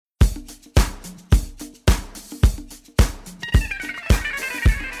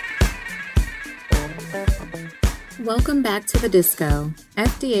Welcome back to the Disco,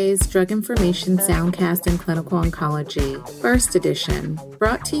 FDA's Drug Information Soundcast in Clinical Oncology, First Edition,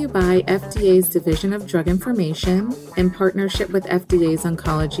 brought to you by FDA's Division of Drug Information in partnership with FDA's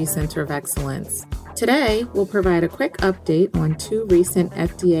Oncology Center of Excellence. Today, we'll provide a quick update on two recent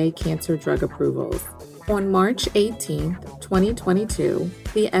FDA cancer drug approvals. On March 18, 2022,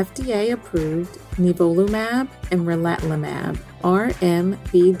 the FDA approved nivolumab and relatlimab,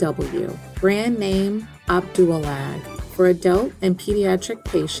 RMBW, brand name Opdualag, for adult and pediatric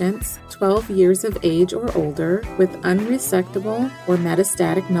patients 12 years of age or older with unresectable or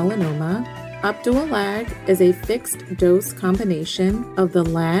metastatic melanoma. Opdualag is a fixed-dose combination of the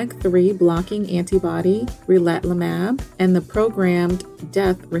LAG-3 blocking antibody relatlimab and the programmed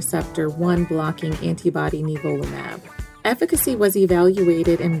death receptor 1 blocking antibody nivolumab. Efficacy was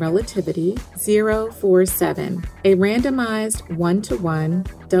evaluated in Relativity-047, a randomized 1-to-1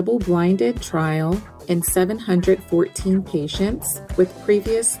 double-blinded trial in 714 patients with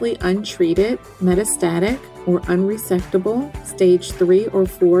previously untreated metastatic or unresectable stage 3 or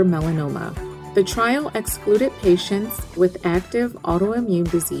 4 melanoma. The trial excluded patients with active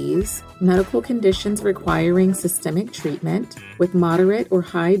autoimmune disease, medical conditions requiring systemic treatment with moderate or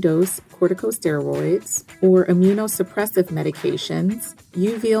high-dose corticosteroids or immunosuppressive medications,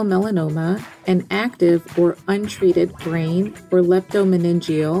 uveal melanoma, and active or untreated brain or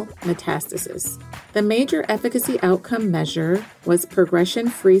leptomeningeal metastasis. The major efficacy outcome measure was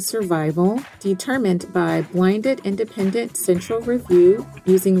progression-free survival, determined by blinded independent central review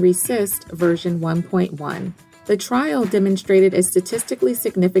using RECIST version 1.1. The trial demonstrated a statistically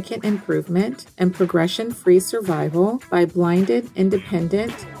significant improvement in progression-free survival by blinded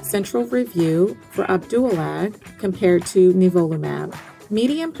independent central review for Opdualag compared to nivolumab.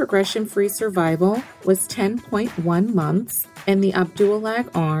 Median progression-free survival was 10.1 months in the Opdualag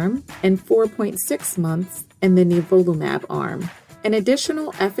arm and 4.6 months in the nivolumab arm. An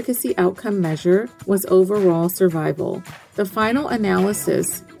additional efficacy outcome measure was overall survival. The final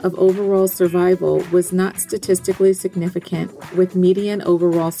analysis of overall survival was not statistically significant, with median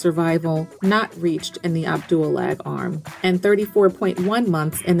overall survival not reached in the Opdualag arm and 34.1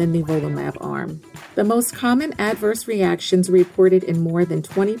 months in the nivolumab arm. The most common adverse reactions reported in more than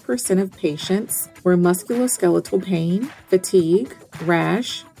 20% of patients were musculoskeletal pain, fatigue,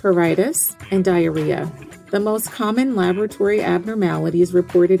 rash, pruritus, and diarrhea. The most common laboratory abnormalities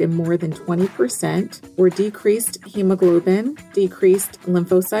reported in more than 20% were decreased hemoglobin, decreased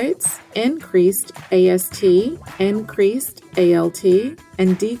lymphocytes, increased AST, increased ALT,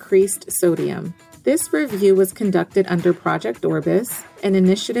 and decreased sodium. This review was conducted under Project Orbis, an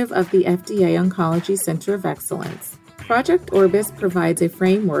initiative of the FDA Oncology Center of Excellence. Project Orbis provides a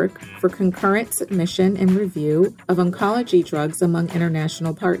framework for concurrent submission and review of oncology drugs among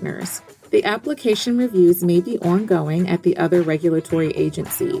international partners. The application reviews may be ongoing at the other regulatory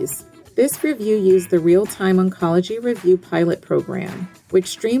agencies. This review used the Real-Time Oncology Review Pilot Program, which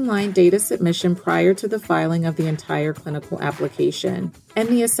streamlined data submission prior to the filing of the entire clinical application, and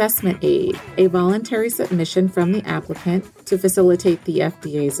the Assessment Aid, a voluntary submission from the applicant to facilitate the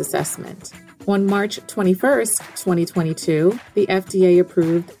FDA's assessment. On March 21, 2022, the FDA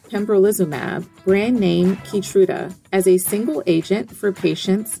approved pembrolizumab, brand name Keytruda, as a single agent for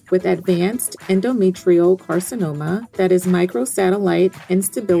patients with advanced endometrial carcinoma that is microsatellite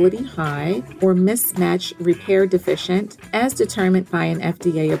instability high or mismatch repair deficient, as determined by an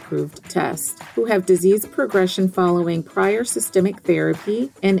FDA-approved test, who have disease progression following prior systemic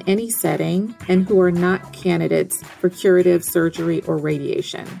therapy in any setting and who are not candidates for curative surgery or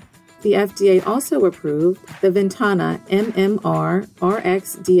radiation. The FDA also approved the Ventana MMR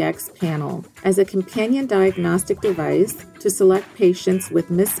RxDX panel as a companion diagnostic device to select patients with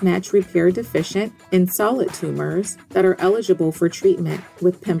mismatch repair deficient in solid tumors that are eligible for treatment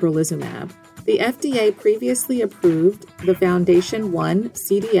with pembrolizumab. The FDA previously approved the Foundation One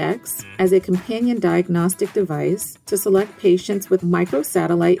CDX as a companion diagnostic device to select patients with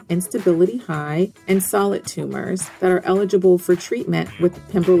microsatellite instability high and solid tumors that are eligible for treatment with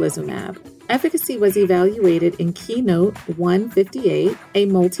pembrolizumab. Efficacy was evaluated in Keynote 158, a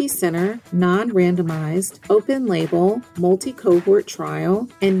multi-center, non-randomized, open-label, multi-cohort trial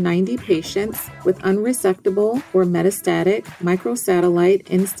in 90 patients with unresectable or metastatic microsatellite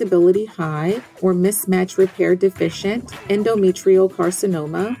instability high or mismatch repair deficient endometrial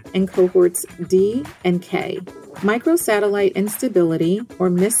carcinoma in cohorts D and K. Microsatellite instability or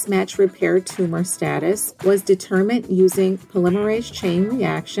mismatch repair tumor status was determined using polymerase chain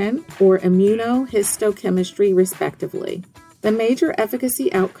reaction or immunohistochemistry, respectively. The major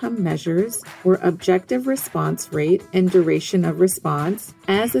efficacy outcome measures were objective response rate and duration of response,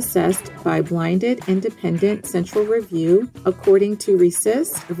 as assessed by blinded independent central review according to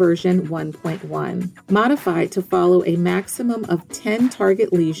RECIST version 1.1, modified to follow a maximum of 10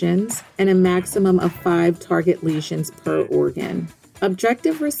 target lesions and a maximum of 5 target lesions per organ.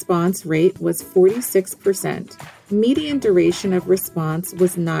 Objective response rate was 46%. Median duration of response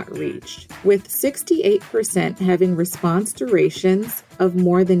was not reached, with 68% having response durations of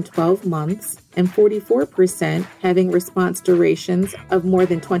more than 12 months and 44% having response durations of more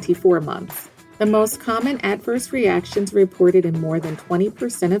than 24 months. The most common adverse reactions reported in more than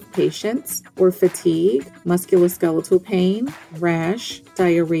 20% of patients were fatigue, musculoskeletal pain, rash,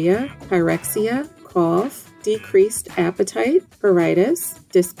 diarrhea, pyrexia, cough, decreased appetite, pruritus,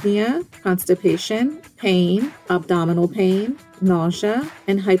 dyspnea, constipation, pain, abdominal pain, nausea,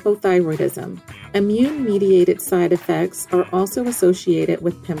 and hypothyroidism. Immune-mediated side effects are also associated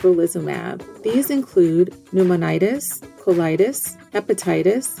with pembrolizumab. These include pneumonitis, colitis,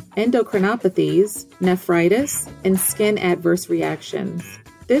 hepatitis, endocrinopathies, nephritis, and skin adverse reactions.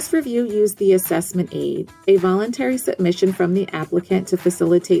 This review used the assessment aid, a voluntary submission from the applicant to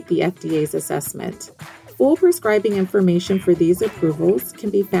facilitate the FDA's assessment. Full prescribing information for these approvals can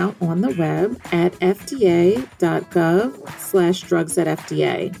be found on the web at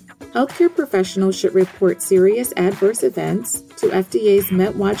fda.gov/drugs@FDA. Healthcare professionals should report serious adverse events to FDA's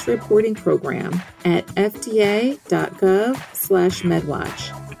MedWatch reporting program at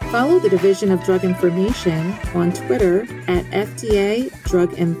fda.gov/medwatch. Follow the Division of Drug Information on Twitter at FDA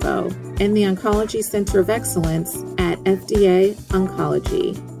Drug Info and the Oncology Center of Excellence at FDA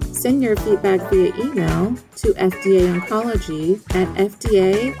Oncology. Send your feedback via email to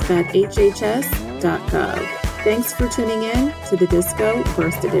fdaoncology@fda.hhs.gov. Thanks for tuning in to the Disco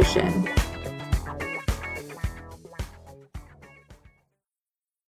First Edition.